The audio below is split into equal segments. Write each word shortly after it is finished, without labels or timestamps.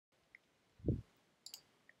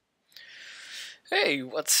Hey,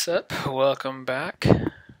 what's up? Welcome back.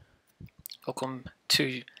 Welcome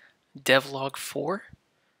to Devlog 4.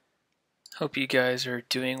 Hope you guys are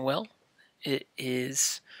doing well. It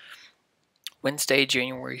is Wednesday,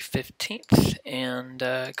 January 15th, and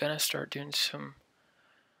gonna start doing a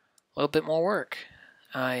little bit more work.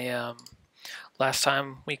 Last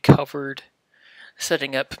time we covered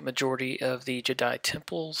setting up majority of the Jedi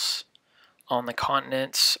temples on the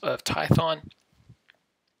continents of Tython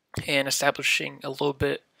and establishing a little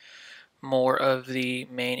bit more of the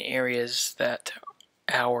main areas that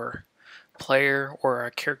our player or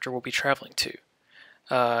our character will be traveling to.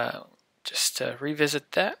 Just to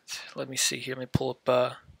revisit that, let me see here. Let me pull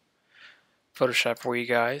up Photoshop for you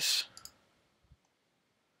guys.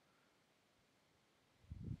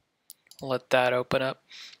 Let that open up.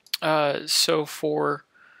 So for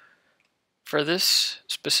this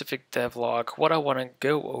specific devlog, what I want to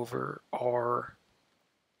go over are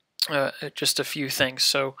just a few things.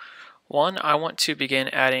 So one, I want to begin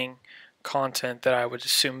adding content that I would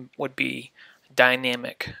assume would be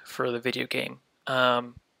dynamic for the video game.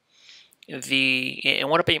 And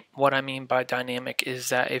what I mean by dynamic is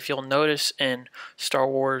that if you'll notice in Star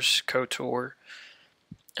Wars KOTOR,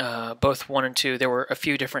 both 1 and 2, there were a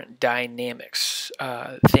few different dynamics,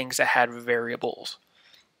 things that had variables,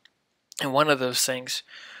 and one of those things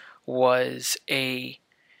was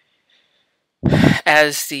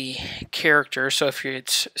as the character. So if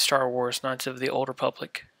it's Star Wars Knights of the Old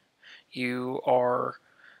Republic, you are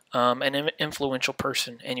an influential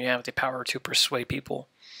person, and you have the power to persuade people.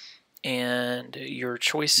 And your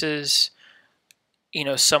choices,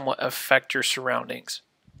 somewhat affect your surroundings.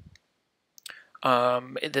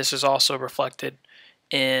 This is also reflected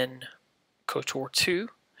in KOTOR 2,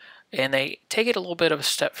 and they take it a little bit of a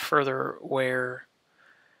step further where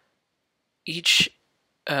each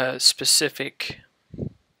specific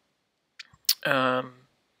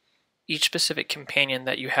companion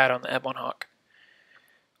that you had on the Ebon Hawk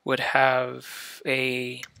would have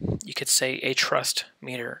you could say a trust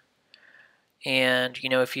meter. And,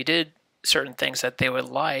 if you did certain things that they would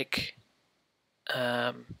like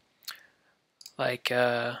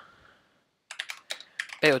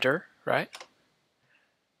Beodur, right?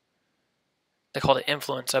 They called it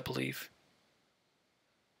influence, I believe.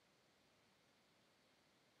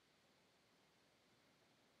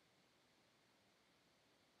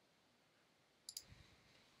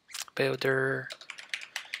 Beodur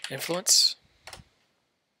influence.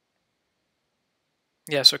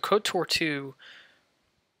 Yeah, so KOTOR 2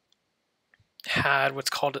 had what's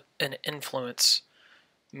called an influence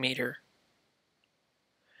meter.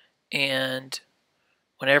 And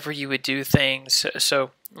whenever you would do things,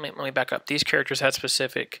 so let me back up. These characters had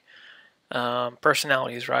specific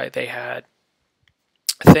personalities, right? They had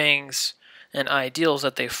things and ideals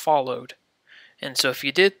that they followed. And so if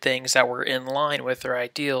you did things that were in line with their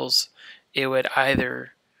ideals, it would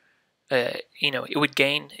either it would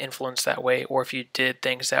gain influence that way, or if you did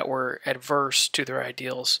things that were adverse to their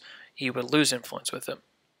ideals, you would lose influence with them.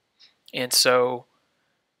 And so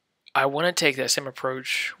I want to take that same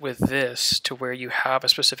approach with this, to where you have a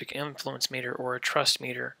specific influence meter or a trust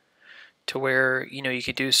meter, to where you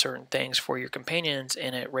could do certain things for your companions,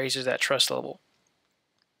 and it raises that trust level.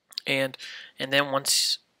 And then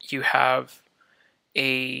once you have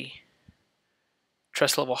a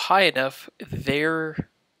trust level high enough, you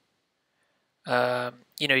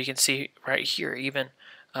can see right here, even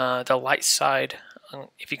the light side,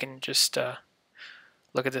 if you can just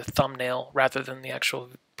look at the thumbnail rather than the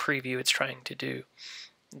actual preview it's trying to do.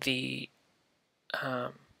 When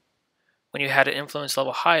you had an influence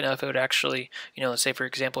level high enough, it would actually, let's say for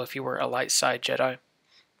example, if you were a light side Jedi,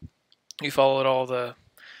 you followed all the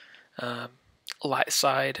light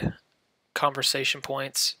side conversation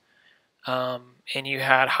points, and you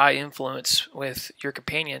had high influence with your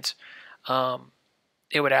companions,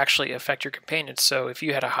 it would actually affect your companions. So if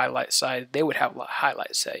you had a high light side, they would have a high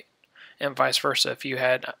light side, and vice versa. If you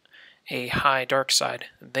had a high dark side,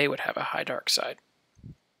 they would have a high dark side.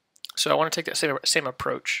 So I want to take that same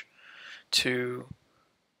approach to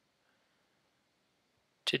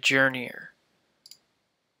Journeyer.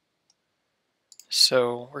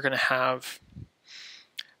 So we're going to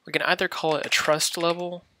either call it a trust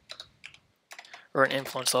level or an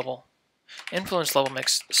influence level. Influence level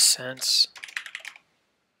makes sense.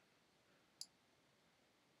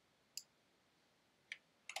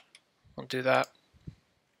 We'll do that.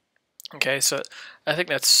 Okay, so I think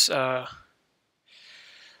that's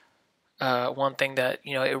one thing that,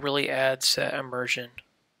 it really adds immersion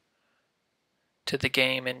to the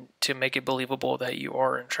game, and to make it believable that you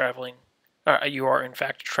are in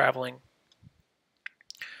fact traveling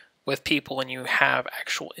with people and you have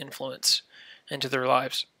actual influence into their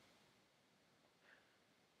lives.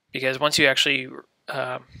 Because once you actually,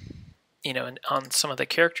 on some of the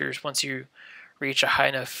characters, once you reach a high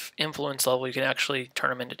enough influence level, you can actually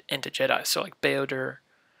turn them into Jedi. So like Beodur,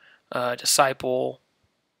 Disciple,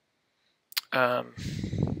 the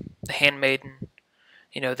Handmaiden,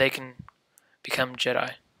 they can become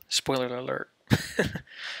Jedi. Spoiler alert.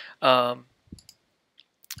 But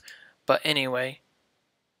anyway,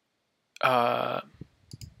 so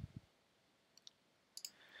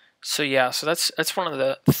that's one of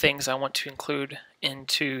the things I want to include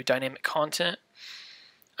into dynamic content.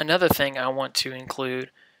 Another thing I want to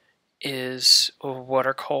include is what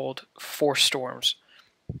are called force storms.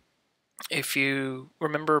 If you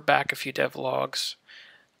remember back a few devlogs,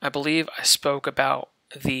 I believe I spoke about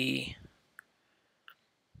the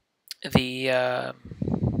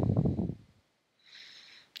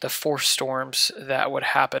force storms that would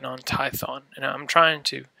happen on Tython, and I'm trying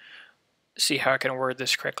to see how I can word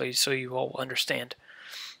this correctly so you all will understand.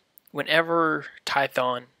 Whenever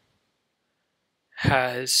Tython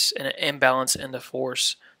has an imbalance in the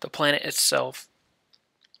force, the planet itself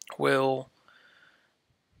will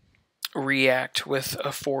react with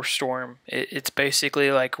a force storm. It's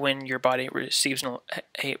basically like when your body receives an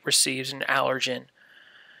allergen,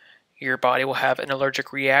 your body will have an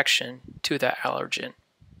allergic reaction to that allergen.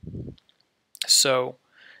 So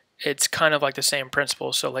it's kind of like the same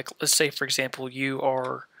principle. So like, let's say for example you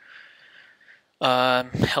are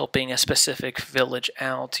helping a specific village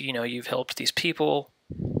out. You've helped these people.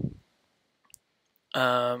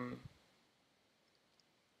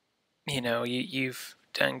 You've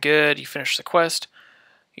done good. You finished the quest.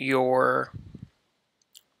 Your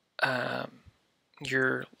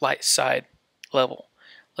light side level.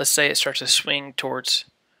 Let's say it starts to swing towards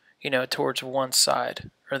one side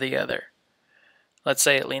or the other. Let's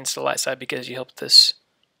say it leans to the light side because you helped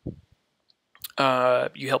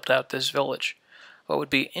out this village. What would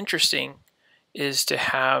be interesting is to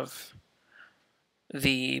have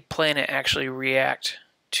the planet actually react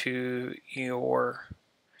to your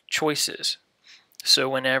choices. So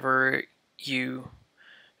whenever you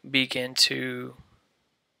begin to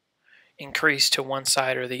increase to one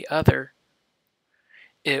side or the other,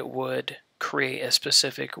 it would create a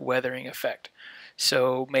specific weathering effect.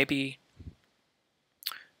 So maybe,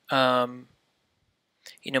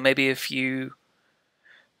 maybe if you,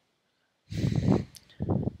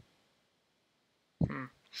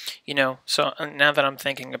 so now that I'm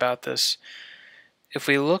thinking about this, if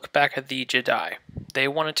we look back at the Jedi, they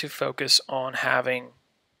wanted to focus on having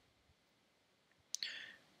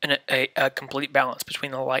a complete balance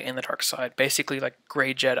between the light and the dark side. Basically, like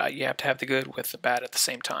gray Jedi, you have to have the good with the bad at the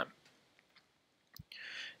same time.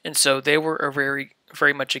 And so they were very,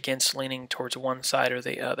 very much against leaning towards one side or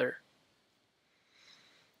the other.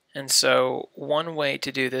 And so one way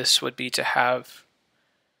to do this would be to have,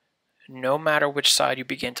 no matter which side you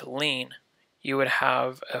begin to lean, you would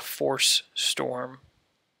have a force storm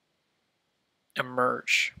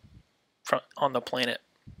emerge on the planet,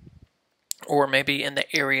 or maybe in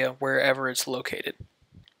the area wherever it's located.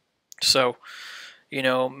 So,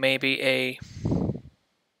 maybe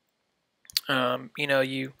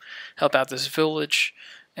you help out this village,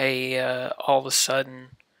 all of a sudden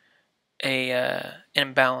an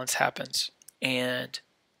imbalance happens and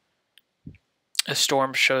a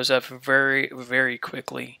storm shows up very, very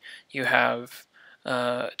quickly. You have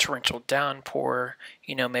torrential downpour.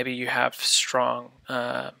 Maybe you have strong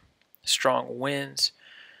winds.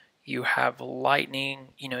 You have lightning.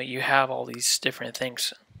 You have all these different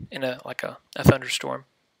things in a thunderstorm.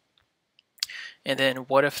 And then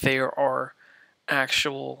what if there are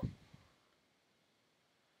actual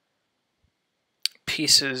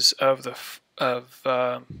pieces of the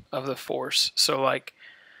force? So like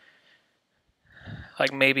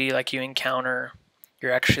maybe you encounter,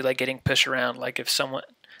 you're actually getting pushed around. Like if someone,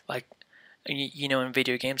 in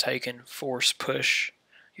video games how you can force push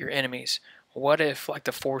your enemies. What if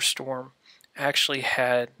the force storm actually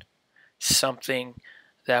had something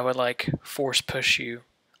that would force push you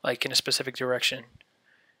in a specific direction?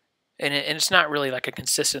 And it's not really a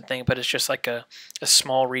consistent thing, but it's just a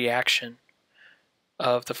small reaction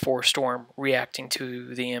of the force storm reacting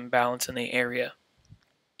to the imbalance in the area.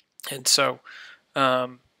 And so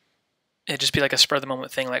it'd just be a spur of the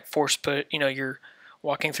moment thing, force put. You're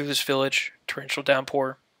walking through this village, torrential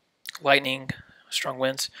downpour, lightning, strong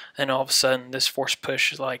winds, and all of a sudden this force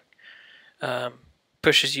push is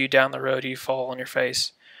pushes you down the road. You fall on your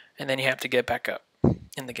face, and then you have to get back up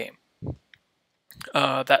in the game.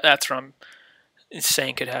 That's what I'm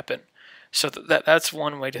saying could happen. So that's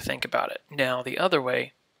one way to think about it. Now the other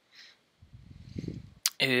way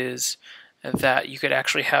is that you could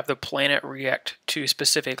actually have the planet react to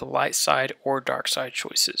specific light side or dark side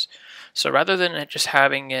choices. So rather than it just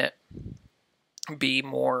having it be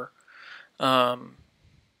more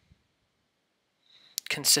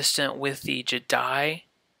consistent with the Jedi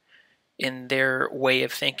in their way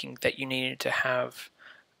of thinking that you needed to have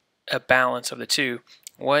a balance of the two,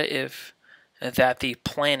 what if that the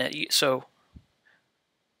planet, so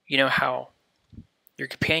you know how your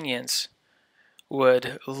companions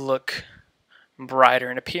would look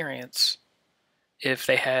brighter in appearance if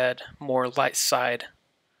they had more light side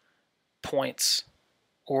points,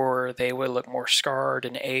 or they would look more scarred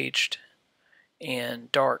and aged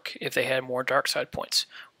and dark if they had more dark side points.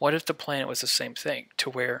 What if the planet was the same thing, to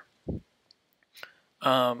where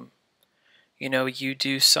you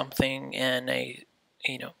do something in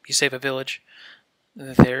you save a village,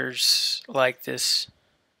 there's like this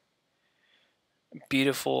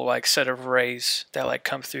beautiful like set of rays that like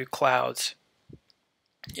come through clouds,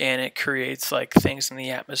 and it creates like things in the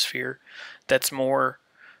atmosphere that's more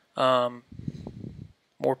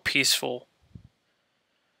peaceful.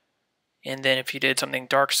 And then if you did something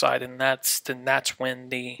dark side, and that's when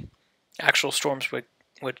the actual storms would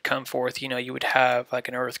come forth. You would have like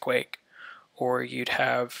an earthquake, or you'd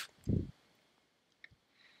have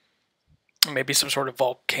maybe some sort of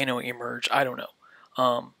volcano emerge. I don't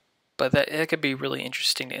know, but that could be really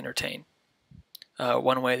interesting to entertain,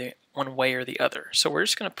 one way or the other. So we're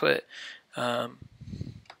just going to put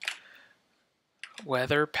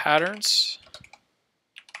weather patterns.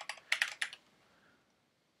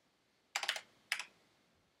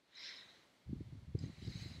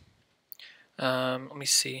 Let me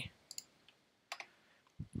see.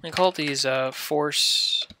 We call these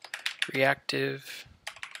force reactive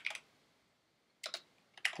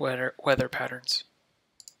weather patterns.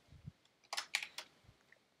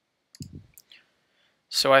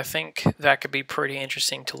 So I think that could be pretty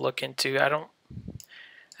interesting to look into.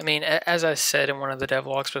 I mean, as I said in one of the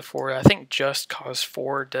devlogs before, I think Just Cause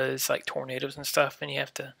 4 does like tornadoes and stuff, and you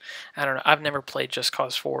have to, I don't know, I've never played Just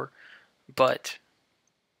Cause 4, but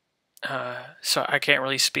so I can't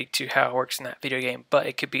really speak to how it works in that video game, but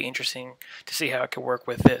it could be interesting to see how it could work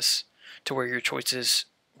with this, to where your choices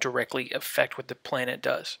directly affect what the planet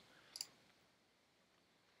does.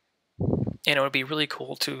 And it would be really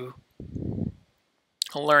cool to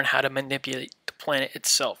learn how to manipulate the planet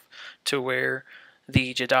itself, to where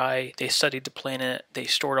the Jedi, they studied the planet, they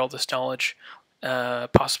stored all this knowledge,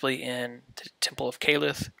 possibly in the Temple of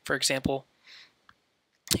Calith, for example,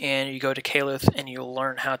 and you go to Calith and you'll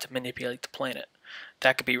learn how to manipulate the planet.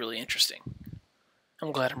 That could be really interesting.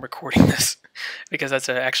 I'm glad I'm recording this because that's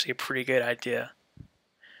actually a pretty good idea.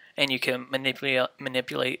 And you can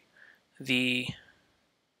manipulate the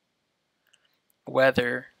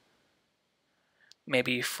weather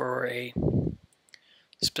maybe for a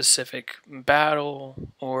specific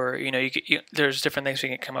battle, or there's different things we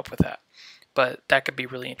can come up with that, but that could be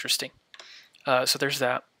really interesting. So there's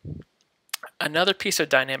that. Another piece of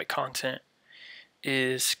dynamic content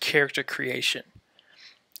is character creation.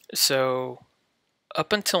 So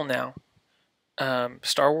up until now,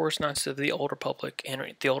 Star Wars Knights of the Old Republic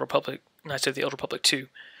and the Old Republic, Knights of the Old Republic 2,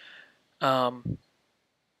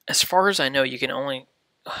 as far as I know, you can only,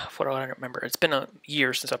 what do I don't remember, it's been a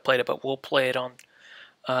year since I played it, but we'll play it on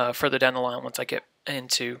further down the line once I get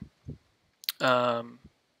into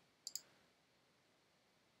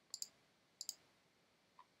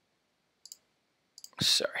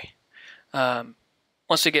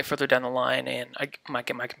once we get further down the line and I might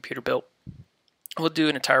get my computer built, we'll do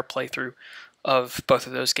an entire playthrough of both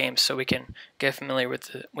of those games so we can get familiar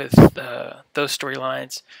with those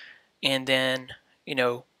storylines, and then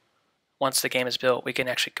once the game is built, we can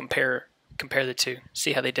actually compare the two,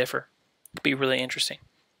 see how they differ. It'd be really interesting.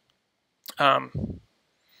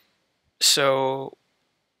 So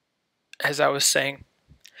as I was saying,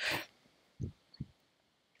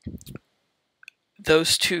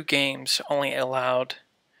 those two games only allowed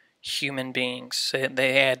human beings.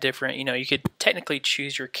 They had different, you could technically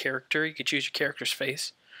choose your character. You could choose your character's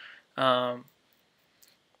face. But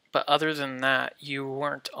other than that, you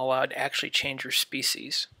weren't allowed to actually change your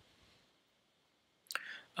species.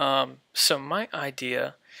 So my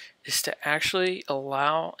idea is to actually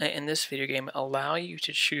allow, in this video game, allow you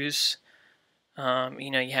to choose,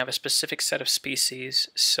 you have a specific set of species.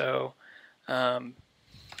 So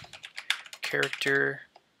character,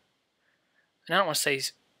 and I don't want to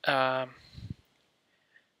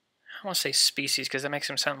say species because that makes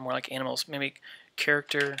them sound more like animals. Maybe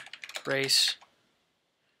character, race,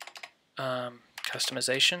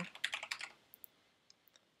 customization.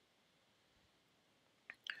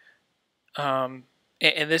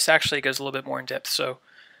 and this actually goes a little bit more in depth. So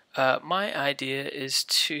my idea is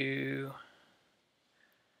to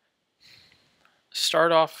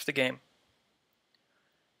start off the game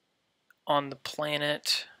on the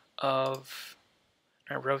planet of,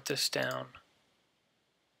 I wrote this down,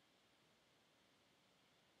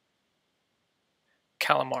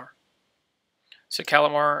 Calamar. So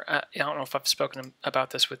Calamar, I don't know if I've spoken about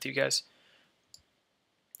this with you guys,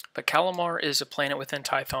 but Calamar is a planet within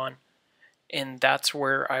Tython, and that's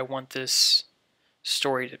where I want this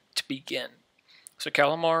story to begin. So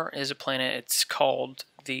Calamar is a planet. It's called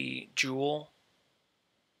the Jewel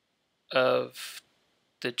of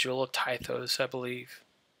Tythos, I believe.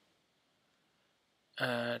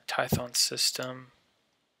 Tython system.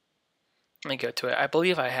 Let me go to it. I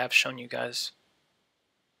believe I have shown you guys.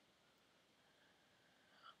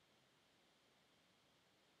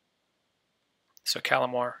 So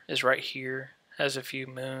Calamar is right here, has a few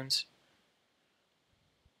moons.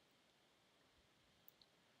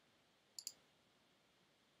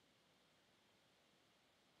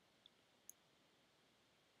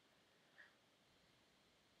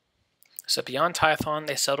 So beyond Tython,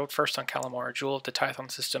 they settled first on Calamar, a jewel of the Tython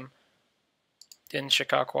system, then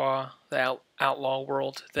Shikakwa, the outlaw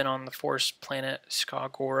world, then on the forest planet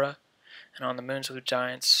Skagora, and on the moons of the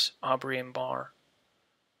giants Aubrey and Bar,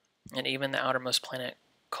 and even the outermost planet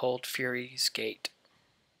Cold Fury's Gate.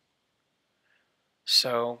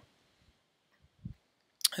 So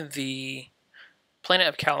the planet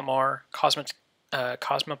of Calamar,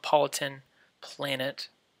 cosmopolitan planet.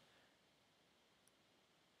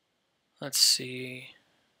 Let's see.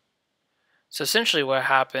 So essentially what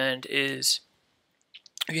happened is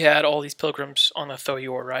you had all these pilgrims on the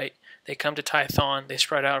Thoyor, right? They come to Tython, they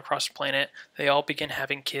spread out across the planet, they all begin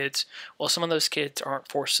having kids. Well, some of those kids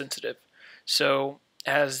aren't force sensitive. So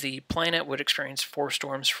as the planet would experience force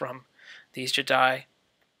storms from these Jedi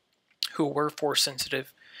who were force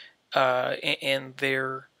sensitive, and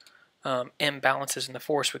their imbalances in the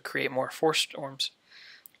force would create more force storms,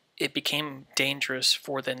 it became dangerous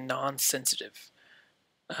for the non-sensitive,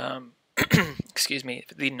 excuse me,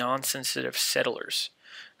 the non-sensitive settlers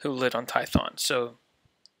who lived on Tython. So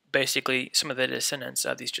basically some of the descendants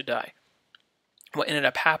of these Jedi. What ended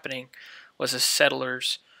up happening was the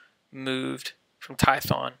settlers moved from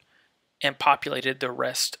Tython and populated the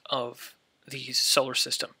rest of the solar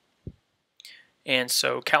system. And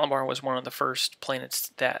so Calamar was one of the first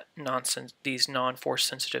planets that these non-force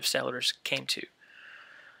sensitive settlers came to.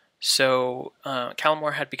 So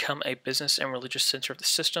Calamar had become a business and religious center of the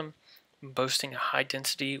system, boasting a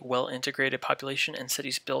high-density, well-integrated population and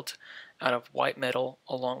cities built out of white metal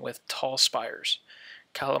along with tall spires.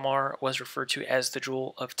 Calamar was referred to as the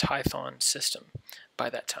Jewel of Tython system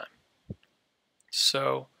by that time.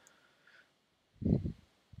 So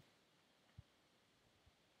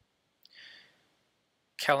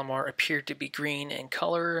Calamar appeared to be green in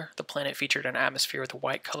color. The planet featured an atmosphere with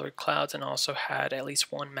white-colored clouds and also had at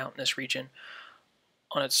least one mountainous region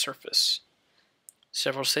on its surface.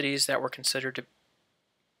 Several cities that were considered to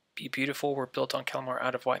be beautiful were built on Calamar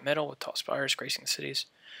out of white metal with tall spires gracing the cities.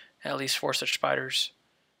 At least 4 such spires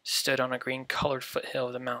stood on a green-colored foothill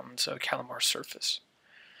of the mountains of Calamar's surface.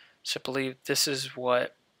 So I believe this is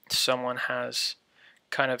what someone has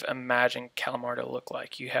kind of imagined Calamar to look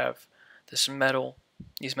like. You have these metal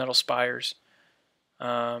spires,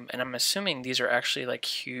 and I'm assuming these are actually like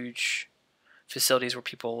huge facilities where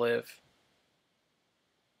people live.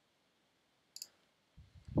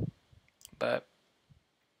 But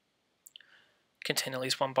contain at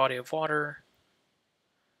least one body of water.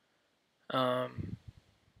 The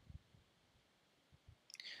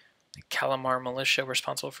Calamar militia were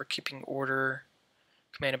responsible for keeping order,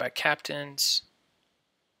 commanded by captains.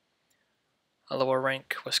 A lower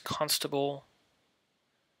rank was constable.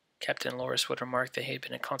 Captain Loris would remark that he had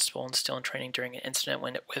been a constable and still in training during an incident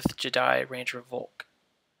with Jedi Ranger Volk.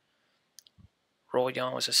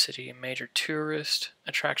 Rolyan was a city and major tourist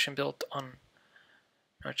attraction built on an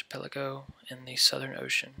archipelago in the Southern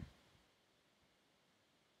Ocean.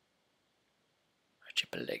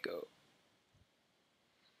 Archipelago.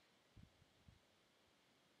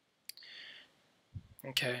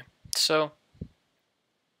 Okay, so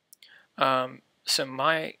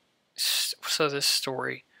this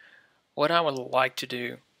story, what I would like to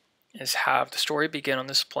do is have the story begin on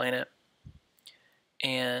this planet,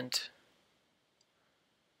 and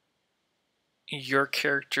your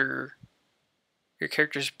character's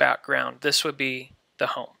background, this would be the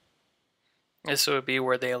home. This would be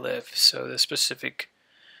where they live. So the specific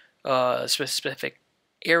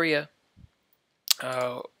area,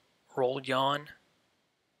 Rolyan,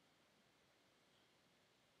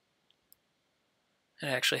 It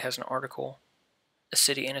actually has an article. A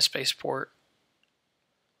city and a spaceport.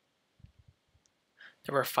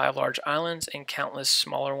 There were 5 large islands and countless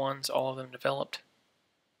smaller ones, all of them developed.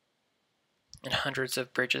 And hundreds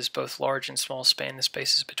of bridges, both large and small, span the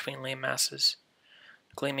spaces between land masses.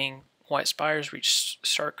 Gleaming white spires reached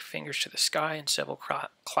stark fingers to the sky, and several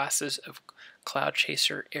classes of cloud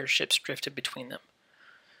chaser airships drifted between them.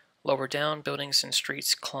 Lower down, buildings and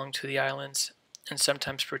streets clung to the islands, and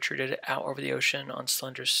sometimes protruded out over the ocean on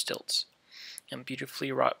slender stilts, and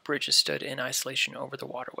beautifully wrought bridges stood in isolation over the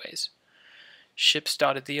waterways. Ships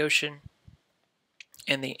dotted the ocean,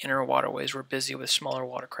 and the inner waterways were busy with smaller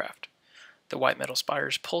watercraft. The white metal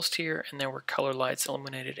spires pulsed here, and there were color lights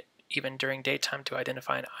illuminated even during daytime to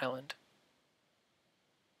identify an island,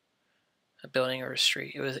 a building, or a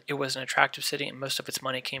street. It was an attractive city, and most of its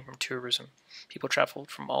money came from tourism. People traveled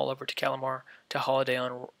from all over to Calamar to holiday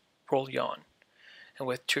on Rolyon, and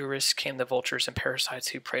with tourists came the vultures and parasites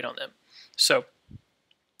who preyed on them. So,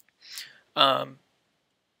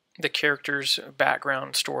 the character's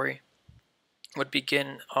background story would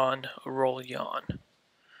begin on Rolyon.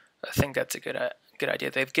 I think that's a good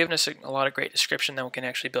idea. They've given us a lot of great description that we can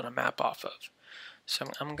actually build a map off of. So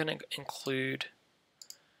I'm going to include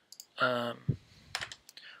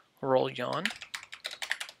Rolyon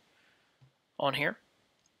on here.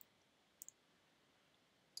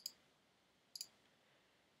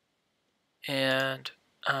 And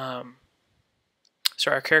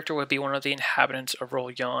so our character would be one of the inhabitants of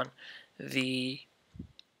Rolyon.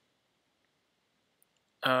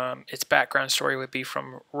 Its background story would be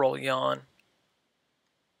from Rolyon.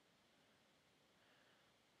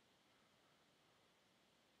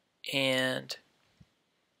 And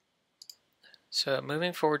so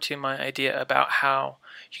moving forward to my idea about how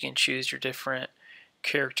you can choose your different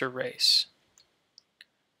character race.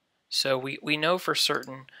 So we know for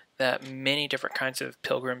certain that many different kinds of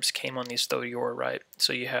pilgrims came on these Thoyor, right?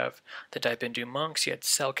 So you have the Daibindu monks, you had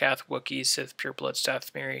Selkath, Wookiees, Sith, purebloods,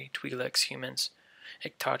 Dathmiri, Twi'leks, humans,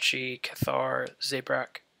 Iktachi, KOTOR,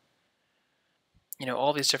 Zabrak. You know,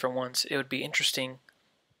 all these different ones. It would be interesting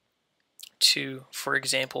to, for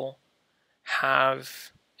example,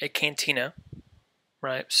 have a cantina,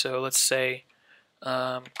 right? So let's say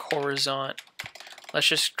Coruscant. Let's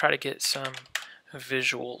just try to get some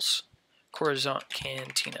visuals. Coruscant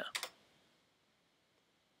Cantina.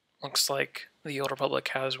 Looks like the Old Republic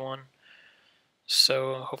has one.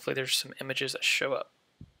 So hopefully there's some images that show up.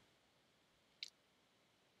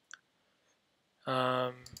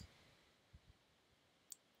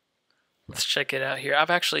 Let's check it out here. I've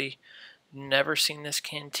actually never seen this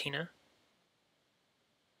cantina.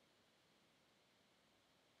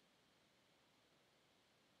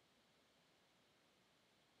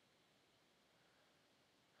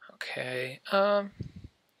 Okay,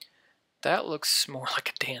 that looks more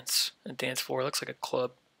like a dance floor. It looks like a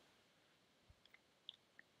club.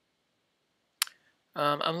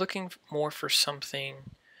 I'm looking more for something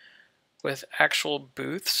with actual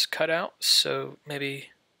booths cut out, so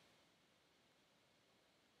maybe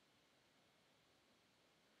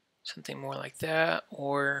something more like that,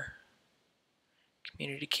 or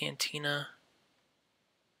community cantina.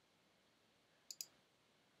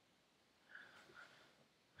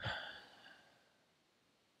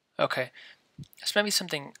 Okay, this might be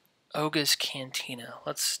something Oga's Cantina.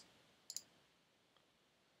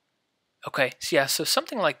 Okay, so yeah, so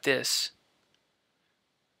something like this.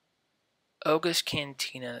 Oga's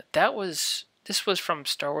Cantina. This was from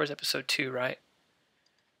Star Wars Episode 2, right?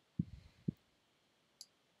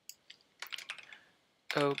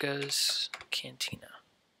 Oga's Cantina.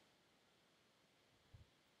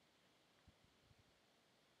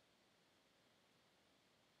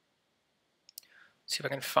 See if I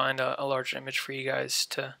can find a large image for you guys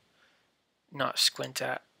to not squint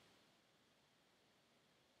at.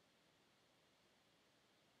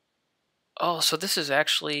 Oh, so this is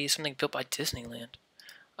actually something built by Disneyland.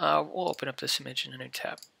 We'll open up this image in a new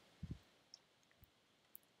tab.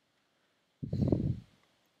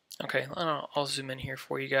 Okay, I'll zoom in here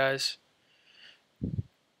for you guys.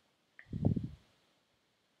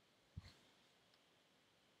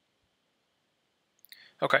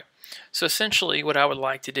 Okay, so essentially what I would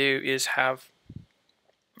like to do is have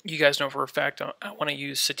you guys know for a fact I want to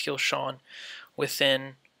use Satele Shan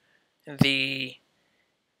within the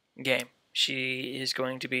game. She is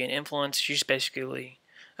going to be an influence. She's basically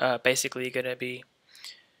going to be,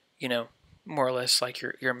 you know, more or less like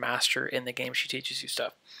your master in the game. She teaches you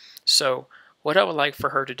stuff. So what I would like for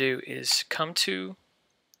her to do is come to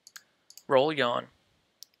Rolyon.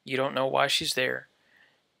 You don't know why she's there,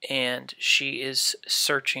 and she is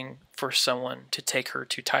searching for someone to take her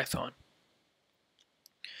to Tython.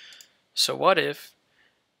 So what if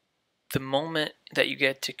the moment that you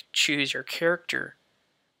get to choose your character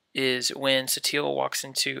is when Satele walks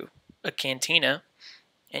into a cantina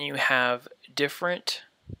and you have different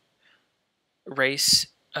races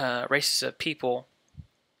of people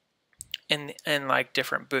in like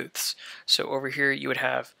different booths. So over here you would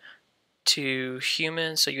have 2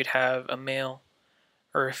 humans, so you'd have a male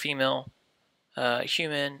or a female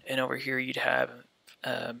human, and over here you'd have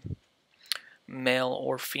male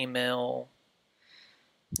or female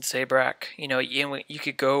Zabrak. You know, you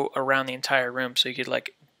could go around the entire room, so you could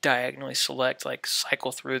like diagonally select, like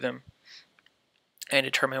cycle through them, and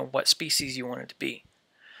determine what species you wanted to be.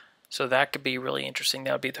 So that could be really interesting.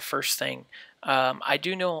 That would be the first thing. I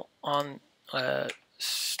do know on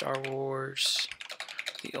Star Wars,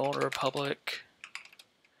 The Old Republic,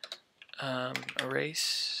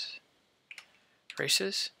 races,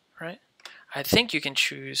 right? I think you can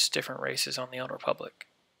choose different races on the Old Republic.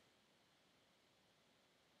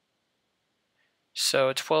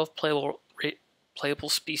 So 12 playable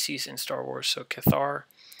species in Star Wars. So KOTOR,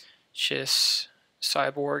 Chiss,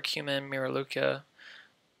 Cyborg, Human, Miraluka,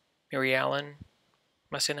 Mirialan. Am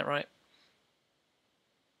I saying that right?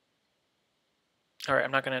 Alright,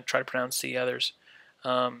 I'm not going to try to pronounce the others.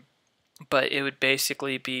 But it would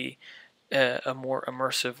basically be a more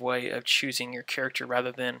immersive way of choosing your character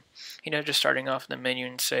rather than, you know, just starting off in the menu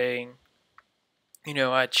and saying, you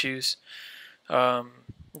know, I choose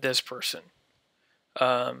this person.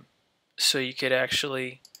 So you could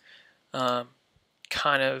actually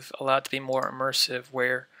kind of allow it to be more immersive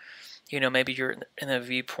where, you know, maybe you're in the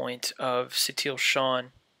viewpoint of Satele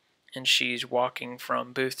Shan and she's walking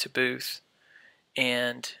from booth to booth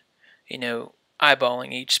and, you know,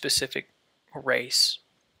 eyeballing each specific race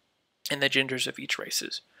and the genders of each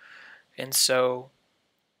races. And so,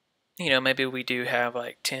 you know, maybe we do have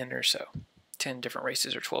like 10 or so, 10 different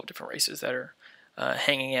races or 12 different races that are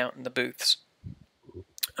hanging out in the booths.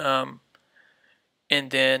 And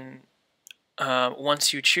then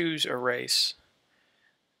once you choose a race,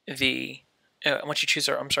 once you choose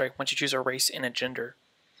a race and a gender,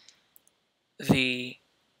 the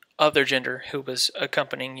other gender who was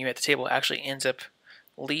accompanying you at the table actually ends up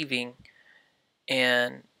leaving,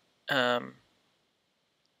 and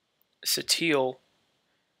Satele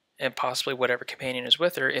and possibly whatever companion is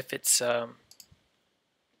with her, if it's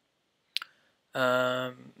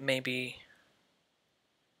maybe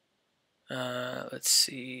let's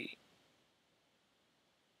see,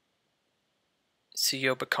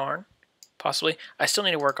 CEO Bakarn, possibly. I still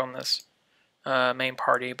need to work on this main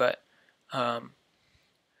party, but well,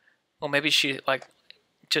 maybe she, like,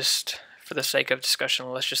 just for the sake of discussion,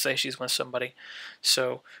 let's just say she's with somebody.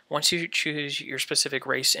 So once you choose your specific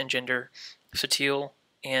race and gender, Satele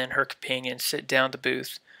and her companion sit down at the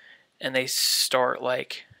booth and they start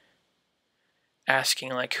like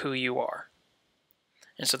asking like who you are.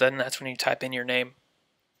 And so then that's when you type in your name.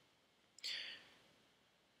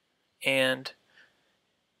 And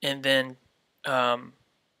then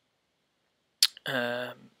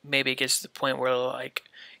maybe it gets to the point where, like,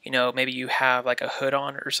 you know, maybe you have like a hood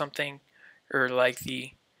on or something, or like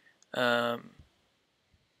the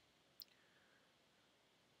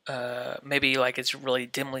maybe like it's really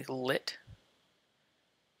dimly lit,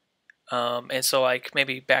 and so like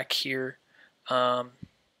maybe back here,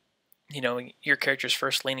 you know, your character's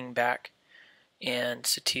first leaning back and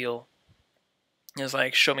Satele is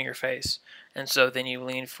like, show me your face, and so then you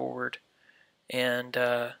lean forward and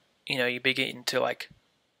you know, you begin to like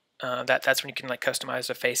that's when you can like customize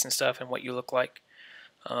the face and stuff and what you look like,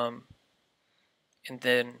 and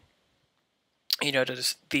then, you know,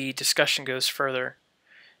 the discussion goes further,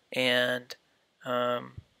 and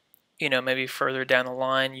you know, maybe further down the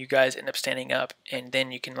line you guys end up standing up, and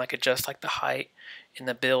then you can like adjust like the height and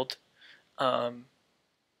the build. My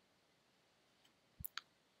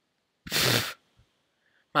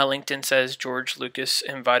LinkedIn says George Lucas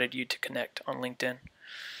invited you to connect on LinkedIn.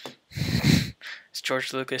 Is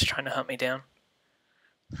George Lucas trying to hunt me down?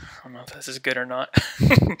 I don't know if this is good or not.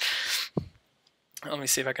 Let me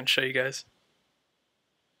see if I can show you guys.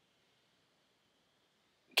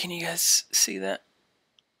 Can you guys see that?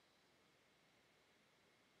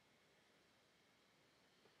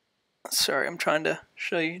 Sorry, I'm trying to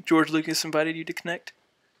show you. George Lucas invited you to connect.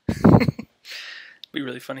 Be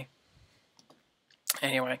really funny.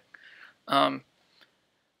 Anyway,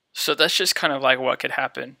 so that's just kind of like what could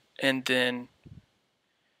happen. And then,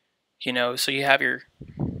 you know, so you have your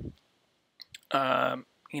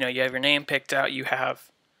you know, you have your name picked out, you have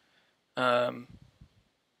you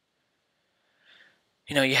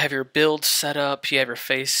know, you have your build set up, you have your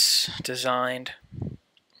face designed,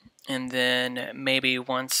 And then maybe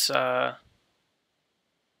once,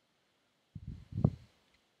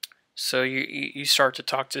 so you start to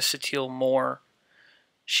talk to Satele more.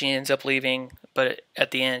 She ends up leaving, but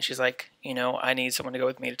at the end she's like, I need someone to go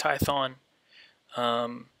with me to Tython.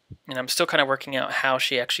 And I'm still kind of working out how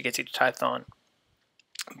she actually gets you to Tython.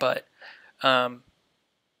 But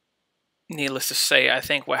needless to say, I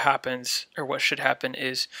think what happens, or what should happen,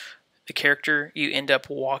 is the character, you end up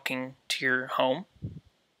walking to your home,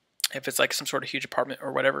 if it's like some sort of huge apartment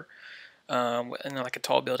or whatever, and like a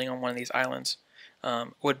tall building on one of these islands.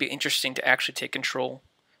 Would be interesting to actually take control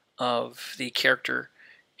of the character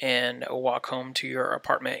and walk home to your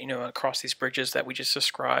apartment, across these bridges that we just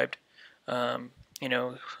described.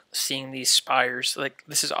 Seeing these spires, like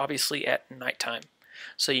this is obviously at nighttime,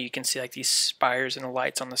 so you can see like these spires and the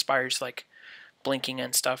lights on the spires like blinking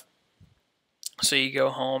and stuff. So you go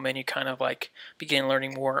home and you kind of like begin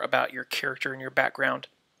learning more about your character and your background,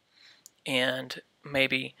 and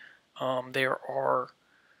maybe there are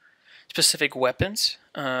specific weapons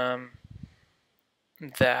that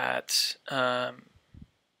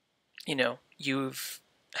you've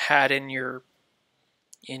had in your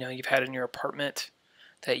apartment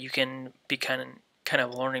that you can be kind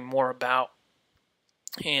of learning more about.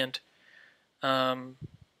 And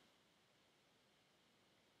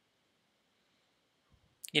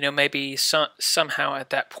maybe somehow at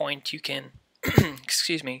that point you can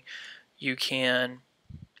excuse me, you can,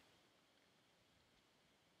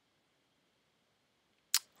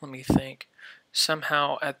 let me think,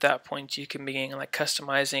 somehow at that point you can begin like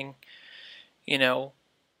customizing your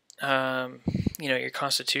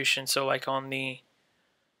constitution. So like on the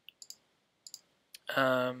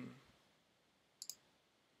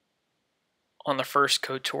first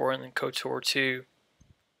KOTOR and then KOTOR 2,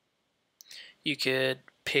 you could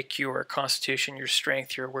pick your constitution, your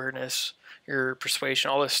strength, your awareness, your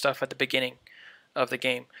persuasion, all this stuff at the beginning of the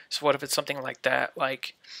game. So what if it's something like that,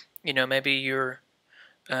 like maybe you're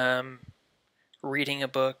reading a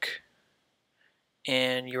book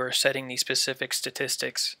and you're setting these specific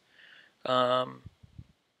statistics, or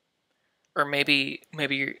maybe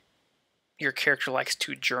your character likes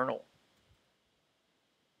to journal.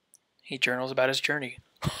 He journals about his journey.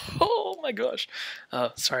 Oh my gosh.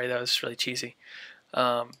 Sorry, that was really cheesy.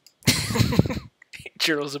 He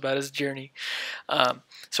journals about his journey.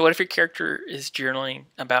 So what if your character is journaling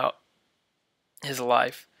about his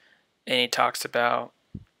life, and he talks about,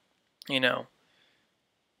 I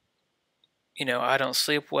don't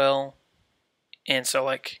sleep well, and so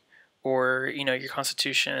like, or your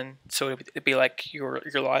constitution. So it'd be like your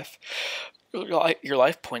life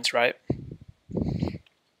points, right?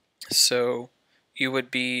 So you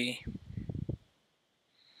would be,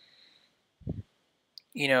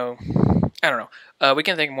 I don't know. We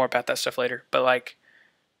can think more about that stuff later, but like,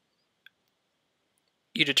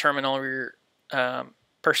 you determine all of your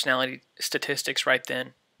personality statistics right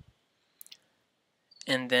then,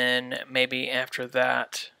 and then maybe after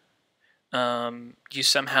that, you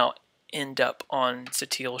somehow end up on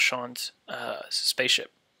Satele Shan's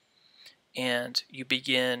spaceship, and you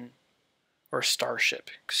begin, or starship,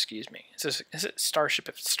 excuse me. Is it starship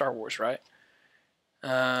if it's Star Wars, right?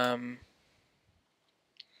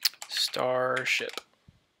 Starship.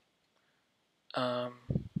 Star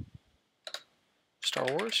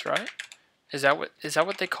Wars, right? Is that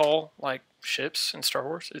what they call like ships in Star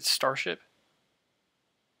Wars? It's starship.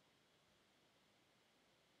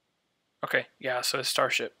 Okay, yeah, so it's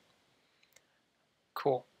starship.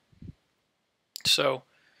 Cool. So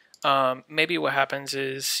maybe what happens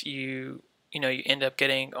is you end up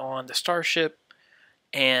getting on the starship,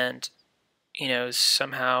 and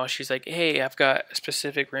somehow she's like, hey, I've got a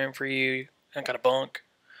specific room for you. I got a bunk.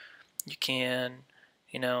 You can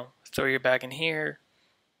throw your bag in here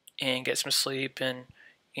and get some sleep, and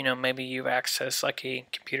maybe you access like a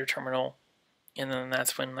computer terminal, and then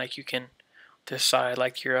that's when like you can decide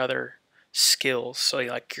like your other skills. So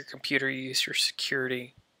like your computer use, your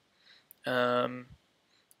security.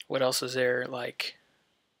 What else is there? Like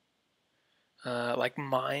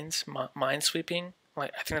mines, mine sweeping.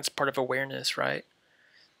 Like I think that's part of awareness, right?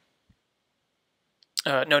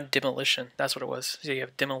 No, demolition. That's what it was. So you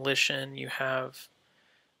have demolition. You have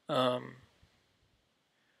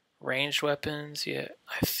ranged weapons. Yeah,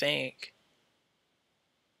 I think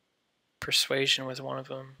persuasion was one of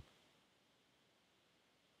them.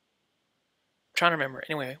 I'm trying to remember.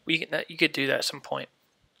 Anyway, you could do that at some point,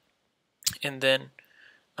 and then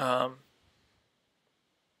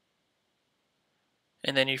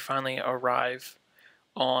you finally arrive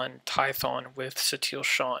on Tython with Satele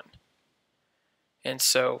Shan. And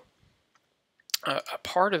so a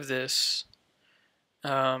part of this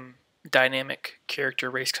dynamic character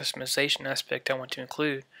race customization aspect I want to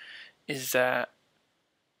include is that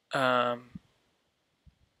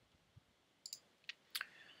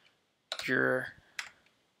your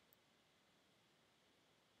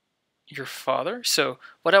father. So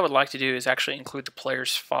what I would like to do is actually include the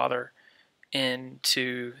player's father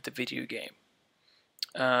into the video game.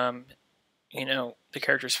 The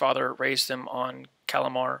character's father raised them on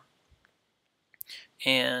Calamar,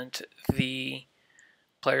 and the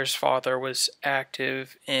player's father was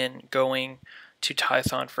active in going to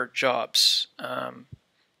Tython for jobs.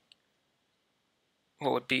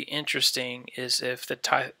 What would be interesting is if the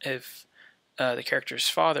character's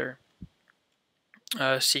father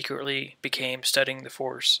secretly became studying the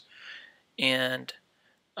Force and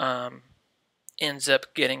ends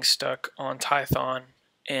up getting stuck on Tython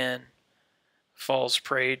and falls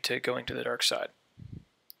prey to going to the dark side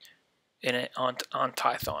on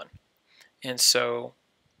Tython. And so,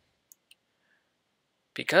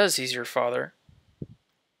 because he's your father,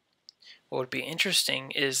 what would be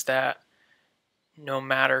interesting is that no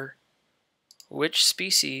matter which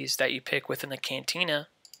species that you pick within the cantina,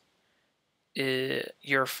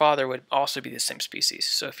 your father would also be the same species.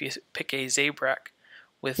 So if you pick a Zabrak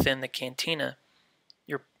within the cantina,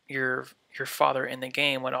 your father in the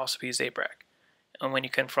game would also be Zabrak. And when you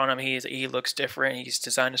confront him, he looks different. He's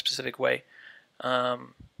designed a specific way. But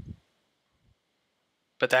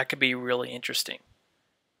that could be really interesting.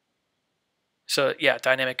 So yeah,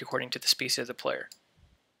 dynamic according to the species of the player.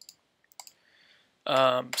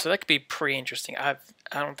 So that could be pretty interesting. I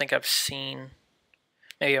don't think I've seen.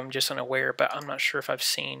 Maybe I'm just unaware, but I'm not sure if I've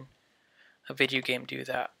seen a video game do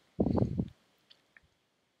that.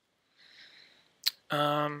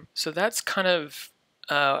 So that's kind of.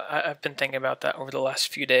 I've been thinking about that over the last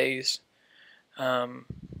few days. Trying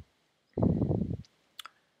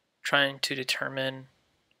to determine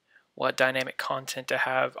what dynamic content to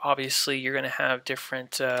have. Obviously, you're going to have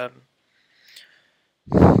different, like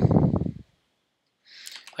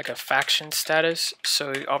a faction status.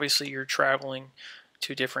 So obviously, you're traveling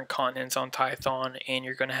to different continents on Tython, and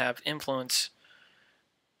you're going to have influence,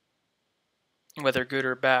 whether good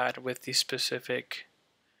or bad, with these specific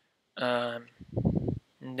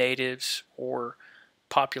natives or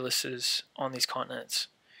populaces on these continents.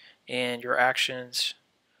 And your actions,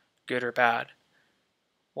 good or bad,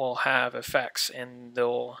 will have effects, and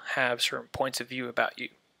they'll have certain points of view about you.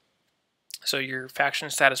 So your faction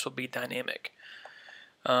status will be dynamic.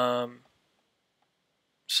 So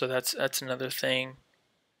that's another thing.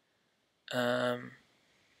 So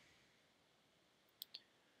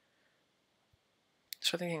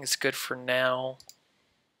I think it's good for now.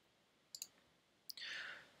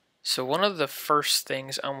 So one of the first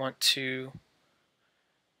things I want to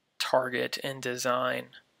target and design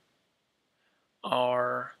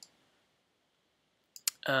are,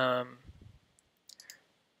 let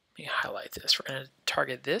me highlight this. We're going to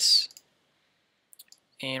target this,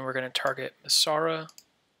 and we're going to target Masara.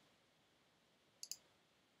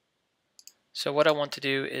 So what I want to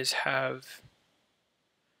do is have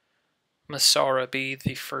Masara be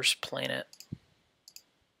the first planet.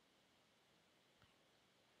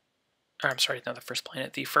 I'm sorry, not the first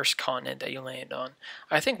planet, the first continent that you land on.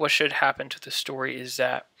 I think what should happen to the story is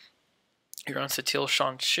that you're on Satele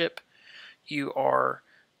Shan's ship, you are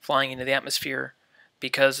flying into the atmosphere.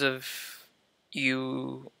 Because of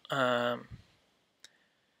you, no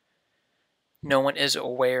one is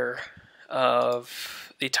aware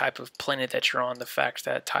of the type of planet that you're on, the fact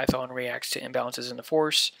that Tython reacts to imbalances in the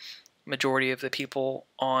Force. Majority of the people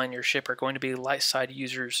on your ship are going to be light side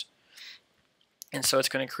users, and so it's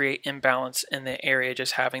going to create imbalance in the area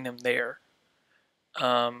just having them there.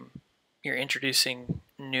 You're introducing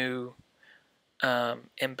new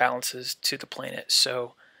imbalances to the planet.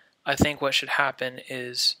 So I think what should happen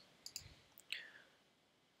is,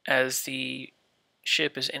 as the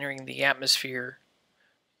ship is entering the atmosphere,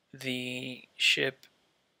 the ship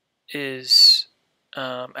is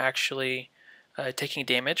actually taking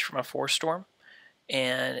damage from a force storm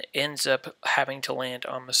and ends up having to land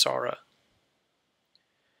on Masara.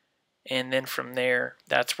 And then from there,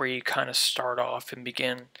 that's where you kind of start off and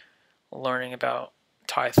begin learning about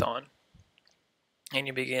Tython. And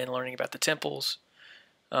you begin learning about the temples.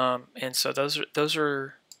 And so that's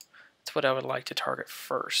what I would like to target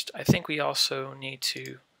first. I think we also need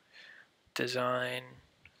to design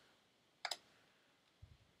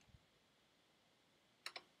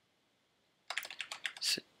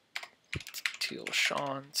Satele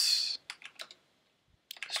Shan's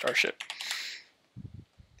starship.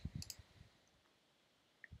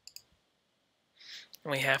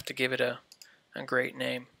 And we have to give it a great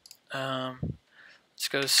name. Let's Let's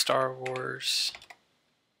go Star Wars,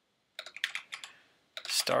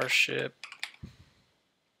 Starship,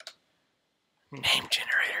 name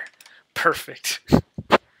generator. Perfect.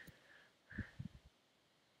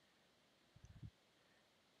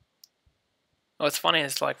 What's funny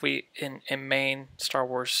is like we in main Star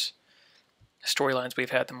Wars storylines we've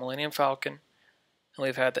had the Millennium Falcon and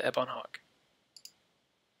we've had the Ebon Hawk.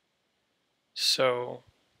 So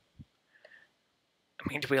I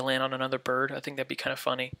mean, do we land on another bird? I think that'd be kind of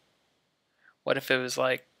funny. What if it was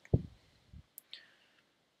like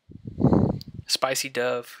Spicy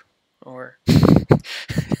Dove or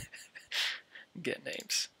get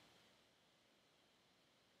names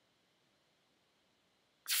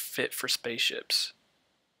fit for spaceships?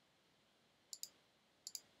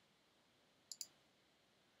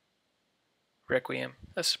 Requiem.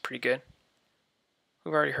 That's pretty good.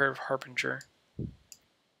 We've already heard of Harbinger.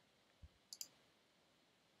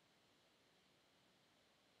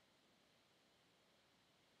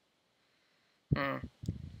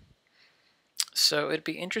 So it'd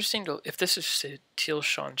be interesting to, if this is Satele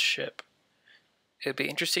Shan's ship, it'd be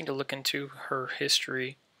interesting to look into her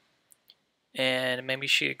history, and maybe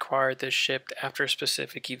she acquired this ship after a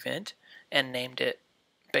specific event and named it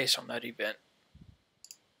based on that event.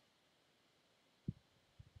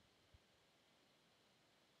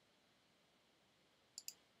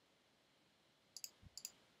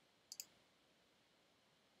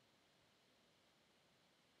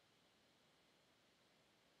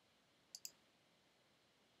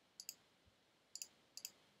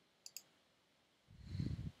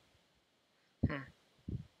 Hmm.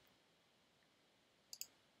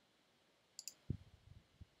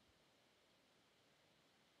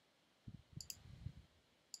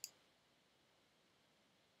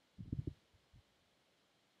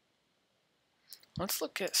 Let's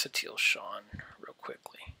look at Satele Shan real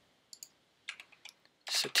quickly.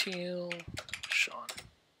 Satele Shan.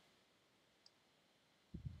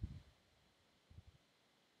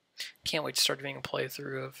 Can't wait to start doing a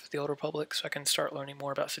playthrough of the Old Republic so I can start learning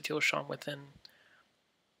more about Satele Shan within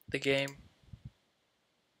the game.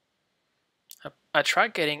 I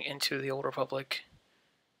tried getting into the Old Republic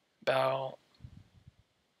about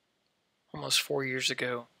almost 4 years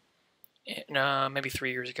ago. Maybe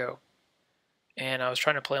 3 years ago. And I was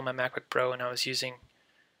trying to play on my MacBook Pro, and I was using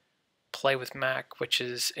Play with Mac, which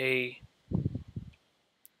is a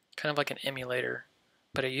kind of like an emulator,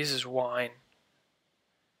 but it uses Wine.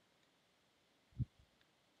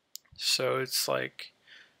 So it's like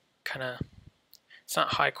kind of, it's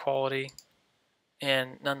not high quality,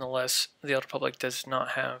 and nonetheless, the Old Republic does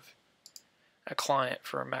not have a client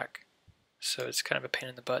for a Mac, so it's kind of a pain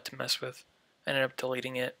in the butt to mess with. I ended up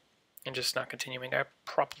deleting it and just not continuing. I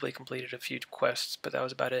probably completed a few quests, but that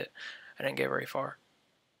was about it. I didn't get very far.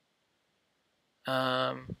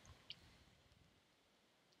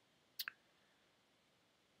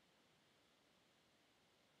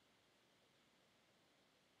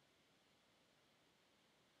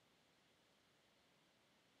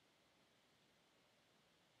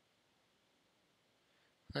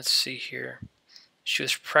 Let's see here. She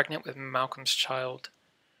was pregnant with Malcolm's child,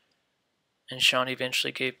 and Shan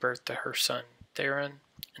eventually gave birth to her son, Theron,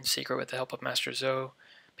 in secret with the help of Master Zoe,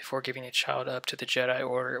 before giving the child up to the Jedi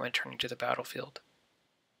Order when turning to the battlefield.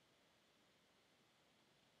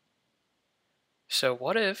 So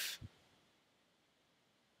what if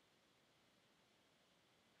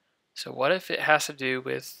it has to do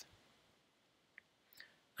with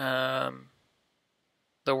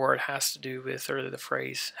the word has to do with, or the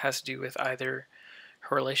phrase has to do with either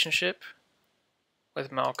her relationship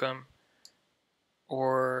with Malcolm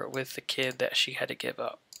or with the kid that she had to give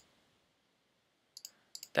up?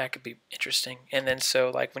 That could be interesting. And then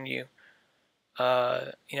so like when you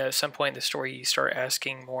at some point in the story you start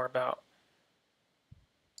asking more about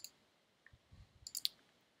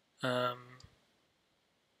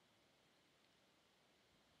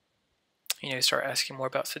start asking more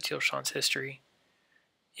about Satele Shan's history,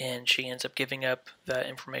 and she ends up giving up that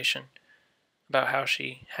information about how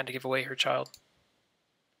she had to give away her child.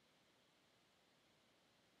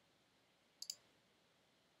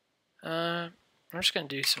 I'm just going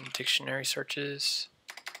to do some dictionary searches.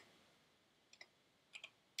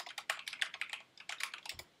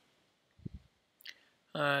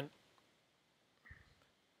 A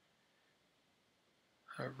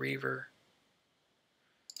reaver.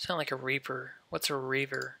 Sound like a reaper. What's a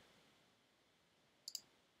reaver?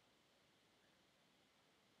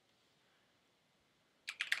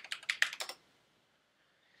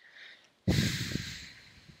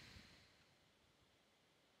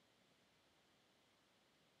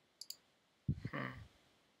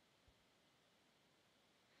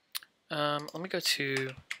 Let me go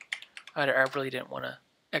to. I really didn't want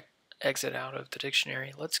to exit out of the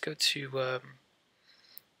dictionary. Let's go to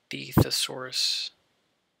the thesaurus,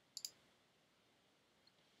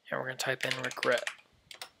 and we're going to type in regret.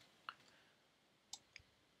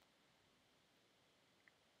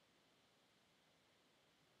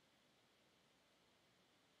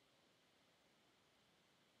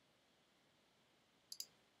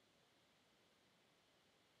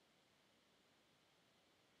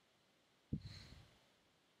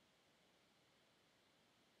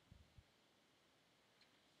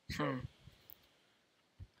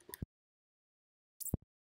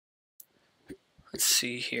 Let's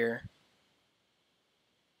see here.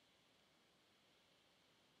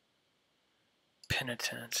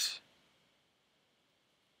 Penitence.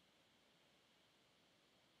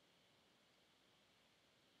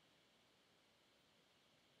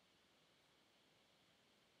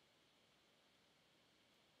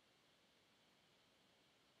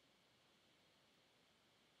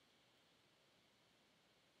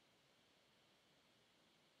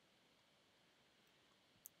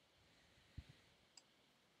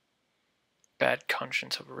 Bad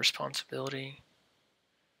conscience of a responsibility.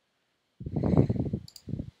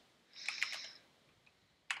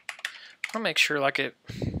 I'll make sure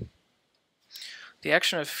the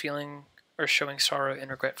action of feeling or showing sorrow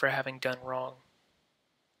and regret for having done wrong.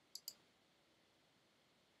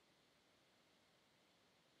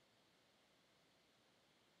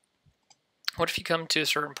 What if you come to a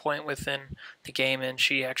certain point within the game and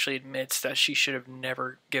she actually admits that she should have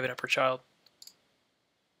never given up her child?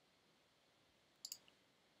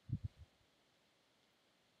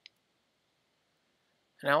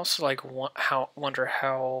 And I also wonder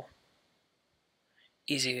how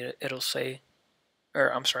easy it'll say,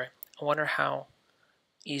 or I'm sorry, I wonder how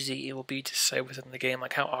easy it will be to say within the game.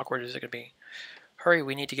 Like, how awkward is it going to be? Hurry,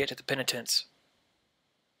 we need to get to the penitence.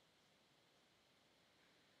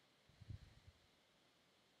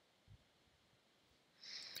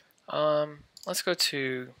 Let's go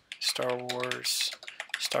to Star Wars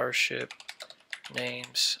starship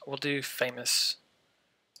names. We'll do famous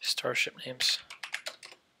starship names.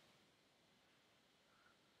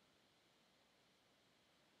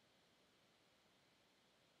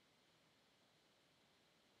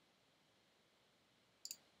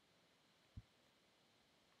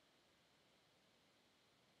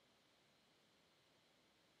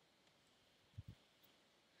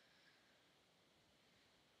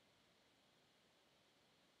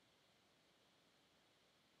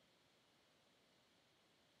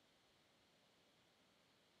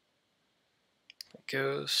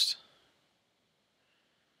 Ghost,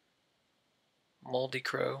 Moldy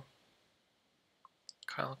Crow,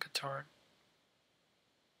 KOTOR.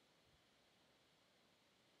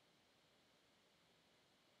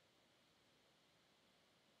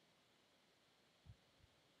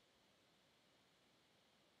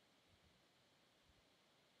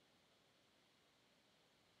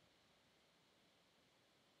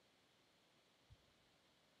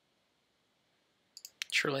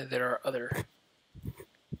 Surely there are other.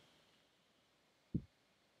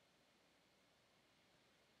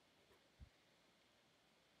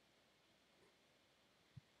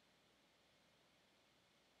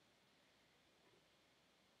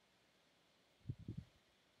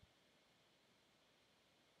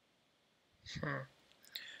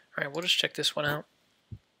 Alright, we'll just check this one out.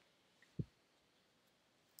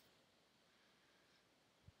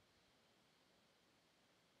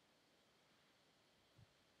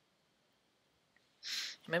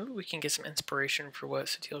 Maybe we can get some inspiration for what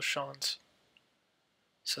Satele Shan's.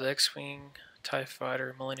 So the X-Wing, TIE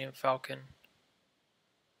Fighter, Millennium Falcon,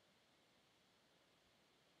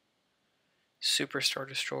 Super Star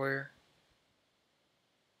Destroyer,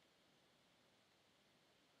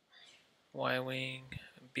 Y-Wing,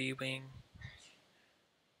 B-Wing.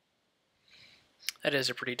 That is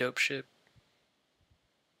a pretty dope ship.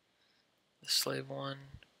 The Slave One,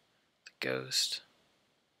 the Ghost,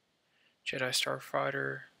 Jedi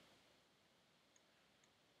Starfighter,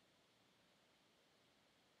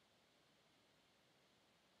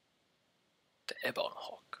 the Ebon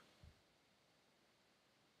Hawk.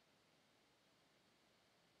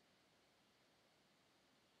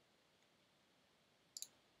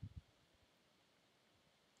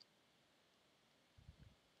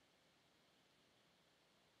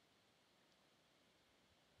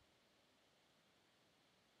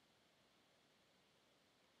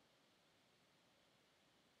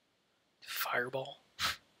 Fireball,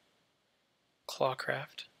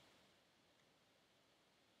 Clawcraft.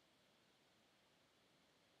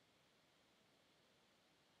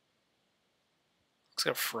 Looks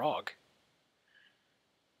like a frog.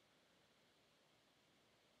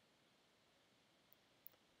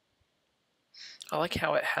 I like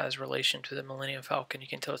how it has relation to the Millennium Falcon. You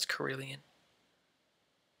can tell it's Corellian.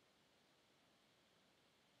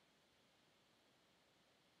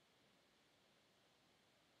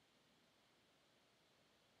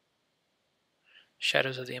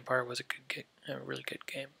 Shadows of the Empire was a really good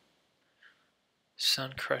game.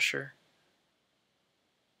 Sun Crusher.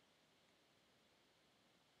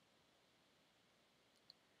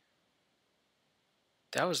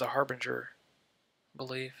 That was the Harbinger, I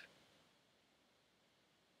believe.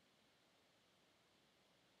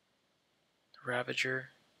 The Ravager.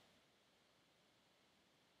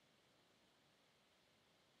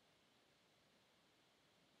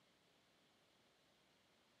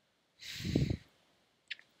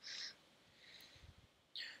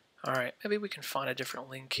 Alright, maybe we can find a different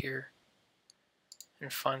link here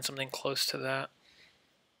and find something close to that.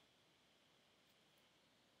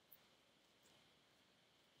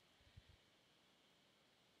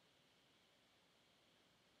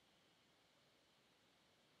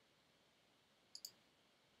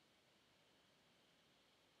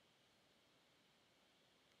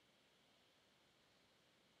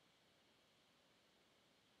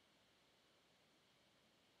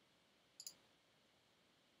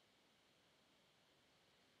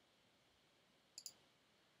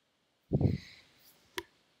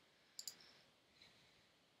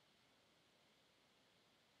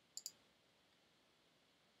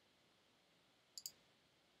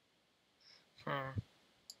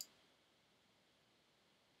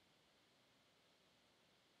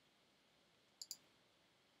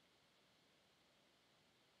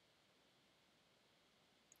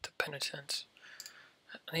 The Penitence.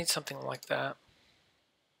 I need something like that.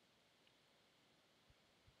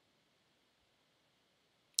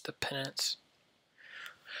 The Penance.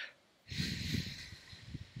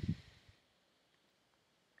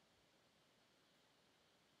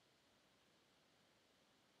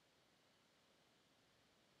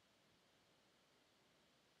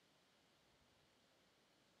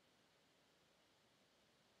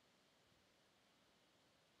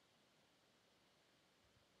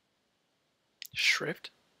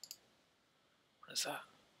 Shrift? What is that?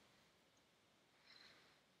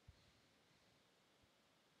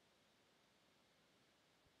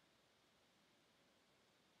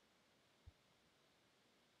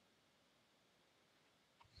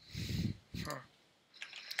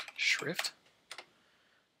 Shrift?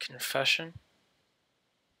 Confession?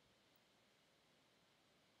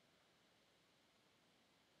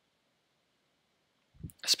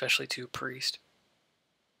 Especially to a priest.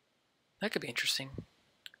 That could be interesting.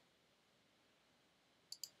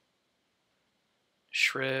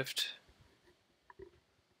 Shrift.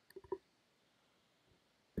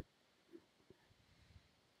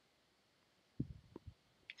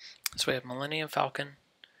 So we have Millennium Falcon,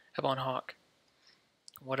 Ebon Hawk.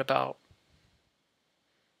 What about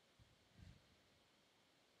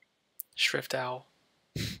Shrift Owl?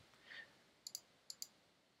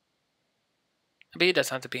 Maybe it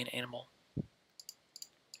doesn't have to be an animal.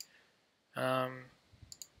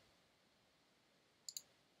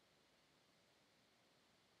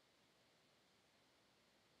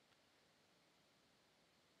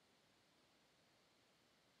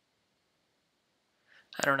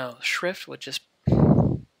 I don't know. Shrift would just... I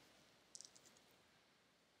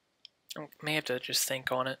may have to just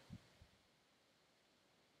think on it.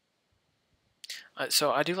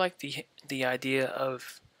 So I do like the idea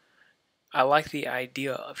of... I like the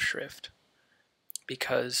idea of Shrift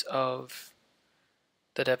because of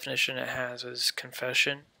the definition it has as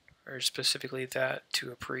confession, or specifically that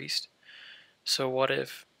to a priest. So what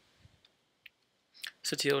if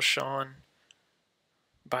Satele Shan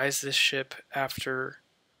buys this ship after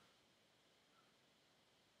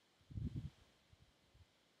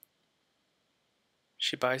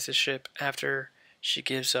she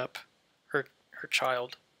gives up her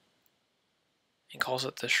child and calls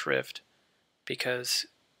it the Shrift because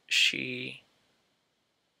she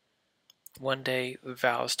one day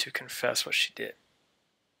vows to confess what she did.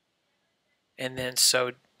 And then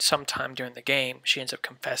so sometime during the game she ends up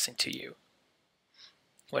confessing to you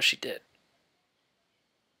what she did.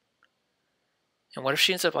 And what if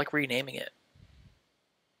she ends up like renaming it?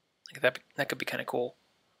 Like that could be kind of cool.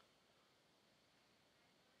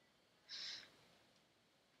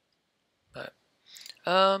 But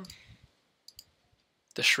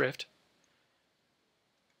the Shrift.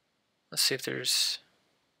 Let's see if there's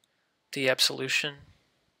the Absolution,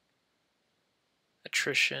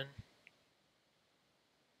 Attrition.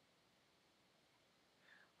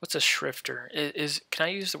 What's a Shrifter? Can I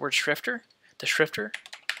use the word Shrifter? The Shrifter?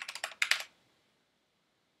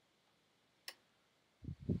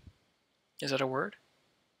 Is that a word?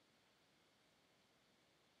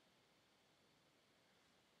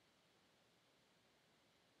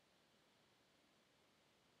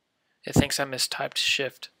 It thinks I mistyped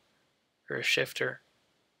shift or a shifter.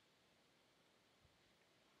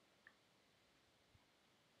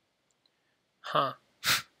 Huh.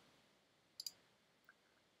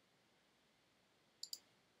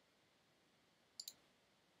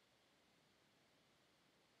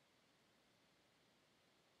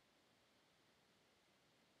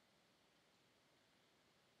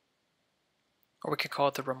 Or we could call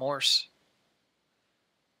it the remorse.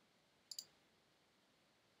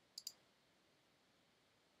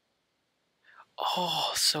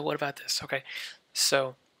 Oh, so what about this? Okay,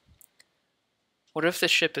 so what if the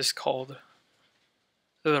ship is called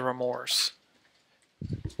the remorse?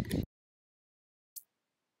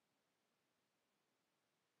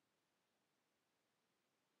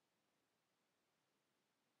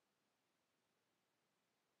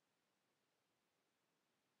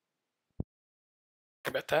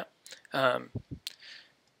 About that.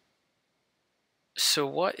 So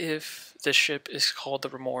what if the ship is called the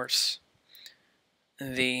remorse?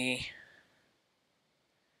 The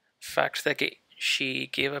fact that she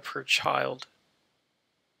gave up her child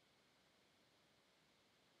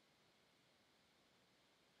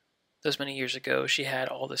those many years ago, she had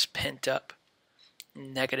all this pent up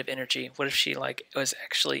negative energy. What if she was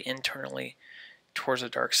actually internally towards the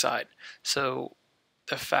dark side? So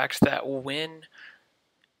the fact that when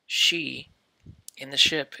she in the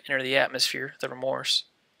ship enter the atmosphere, the remorse,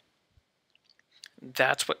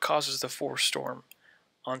 that's what causes the force storm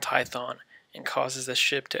on Tython and causes the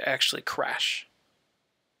ship to actually crash.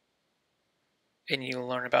 And you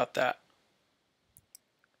learn about that.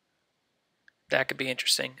 That could be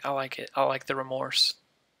interesting. I like it. I like the remorse.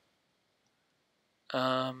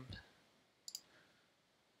 So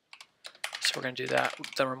we're going to do that,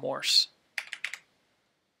 the remorse.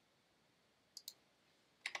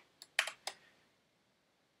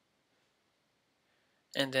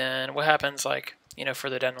 And then what happens,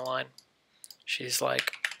 further down the line? She's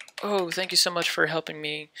like, oh, thank you so much for helping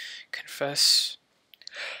me confess.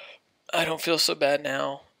 I don't feel so bad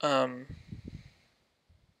now. The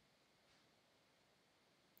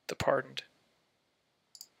pardoned.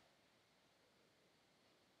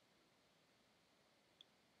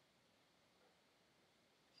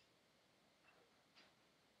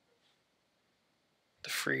 The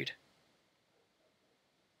freed.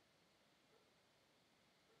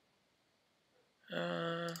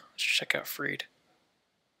 Let's check out freed.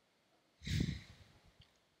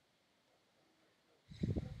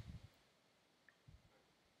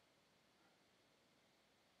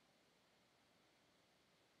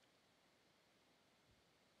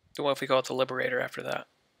 What if we call it the liberator after that?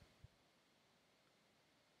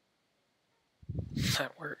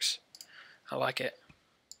 That works. I like it.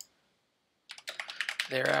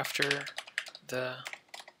 Thereafter, the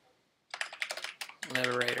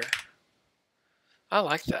liberator. I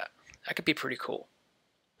like that. That could be pretty cool.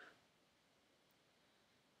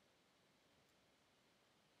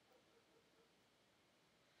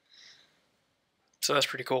 So that's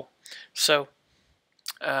pretty cool. So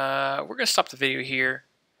we're going to stop the video here.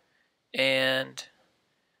 And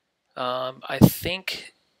I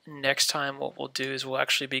think next time what we'll do is we'll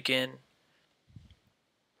actually begin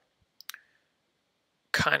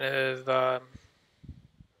kind of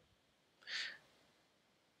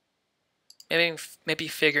maybe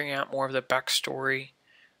figuring out more of the backstory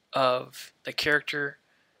of the character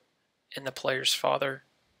and the player's father.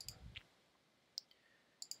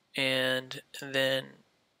 And then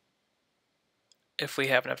if we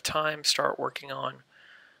have enough time, start working on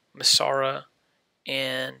Masara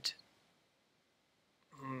and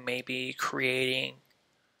maybe creating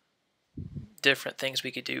different things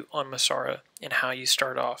we could do on Masara and how you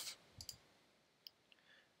start off.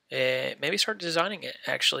 Maybe start designing it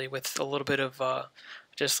actually with a little bit of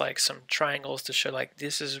just like some triangles to show like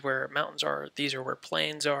this is where mountains are, these are where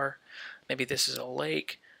plains are, maybe this is a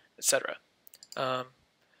lake, etc.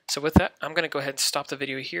 So with that, I'm going to go ahead and stop the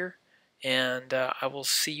video here, and I will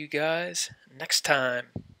see you guys next time.